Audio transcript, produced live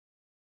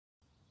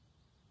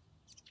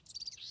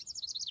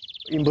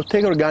In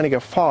Bottega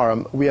Organica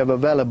farm, we have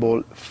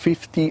available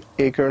 50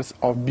 acres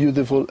of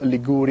beautiful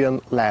Ligurian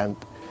land,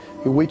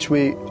 in which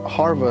we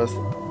harvest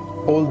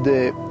all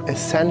the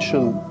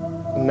essential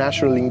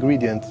natural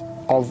ingredients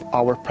of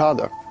our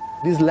product.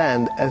 This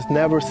land has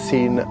never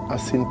seen a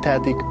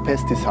synthetic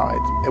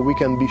pesticide, and we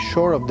can be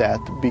sure of that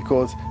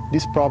because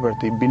this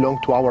property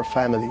belonged to our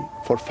family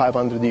for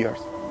 500 years.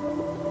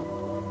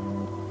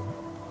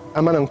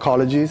 I'm an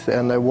oncologist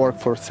and I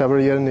worked for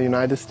several years in the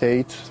United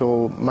States,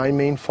 so my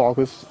main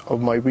focus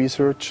of my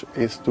research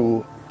is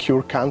to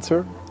cure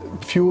cancer.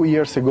 A few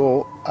years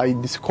ago, I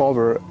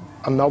discovered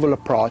a novel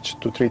approach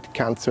to treat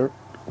cancer,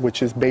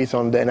 which is based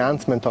on the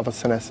enhancement of a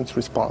senescence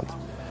response.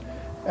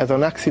 As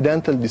an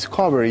accidental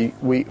discovery,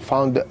 we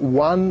found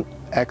one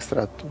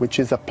extract, which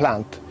is a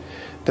plant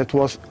that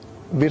was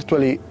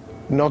virtually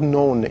not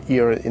known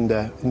here in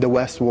the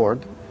West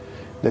world,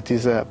 that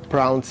is a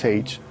brown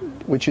sage,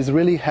 which is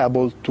really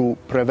able to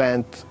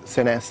prevent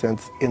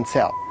senescence in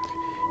cell.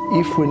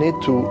 If we need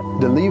to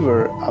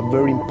deliver a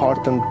very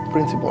important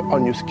principle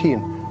on your skin,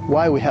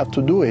 why we have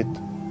to do it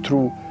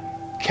through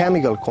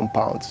chemical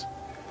compounds?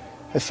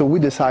 And so we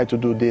decide to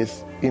do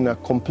this in a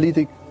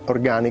completely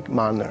organic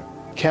manner.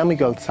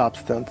 Chemical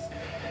substance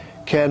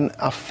can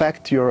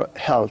affect your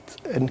health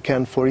and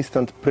can, for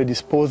instance,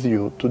 predispose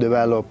you to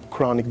develop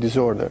chronic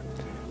disorder.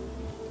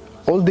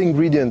 All the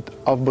ingredients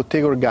of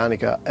Bottega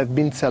Organica have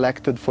been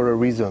selected for a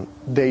reason.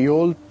 They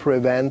all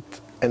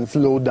prevent and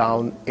slow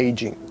down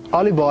aging.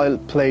 Olive oil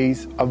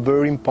plays a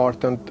very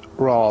important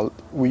role.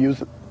 We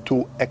use it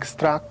to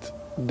extract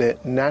the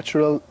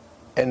natural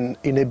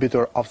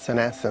inhibitor of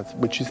senescence,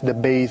 which is the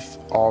base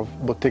of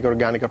Bottega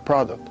Organica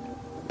product.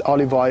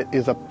 Olive oil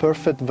is a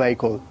perfect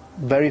vehicle,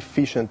 very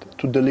efficient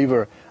to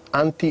deliver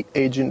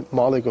anti-aging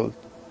molecules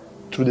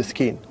through the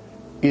skin.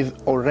 It is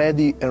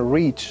already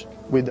enriched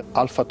with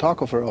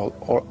alpha-tocopherol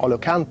or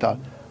oleocanthal,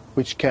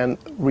 which can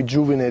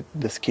rejuvenate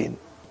the skin.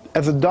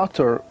 As a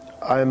doctor,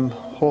 I'm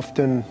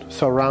often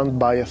surrounded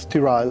by a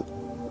sterile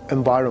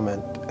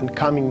environment, and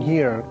coming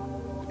here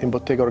in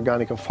Bottega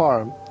Organica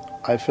farm,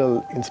 I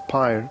feel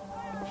inspired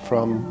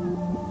from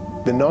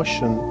the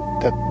notion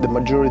that the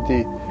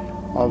majority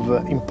of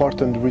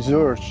important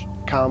research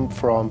come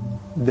from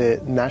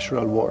the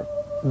natural world.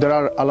 There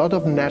are a lot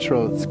of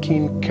natural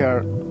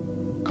skincare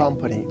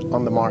companies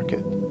on the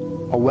market.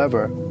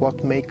 However,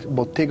 what makes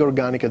Bottega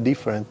Organica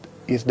different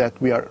is that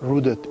we are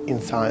rooted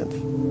in science.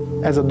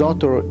 As a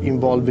doctor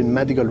involved in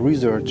medical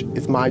research,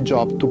 it's my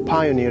job to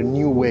pioneer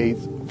new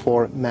ways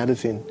for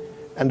medicine,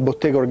 and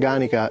Bottega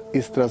Organica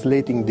is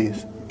translating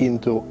this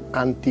into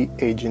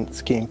anti-aging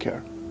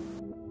skincare.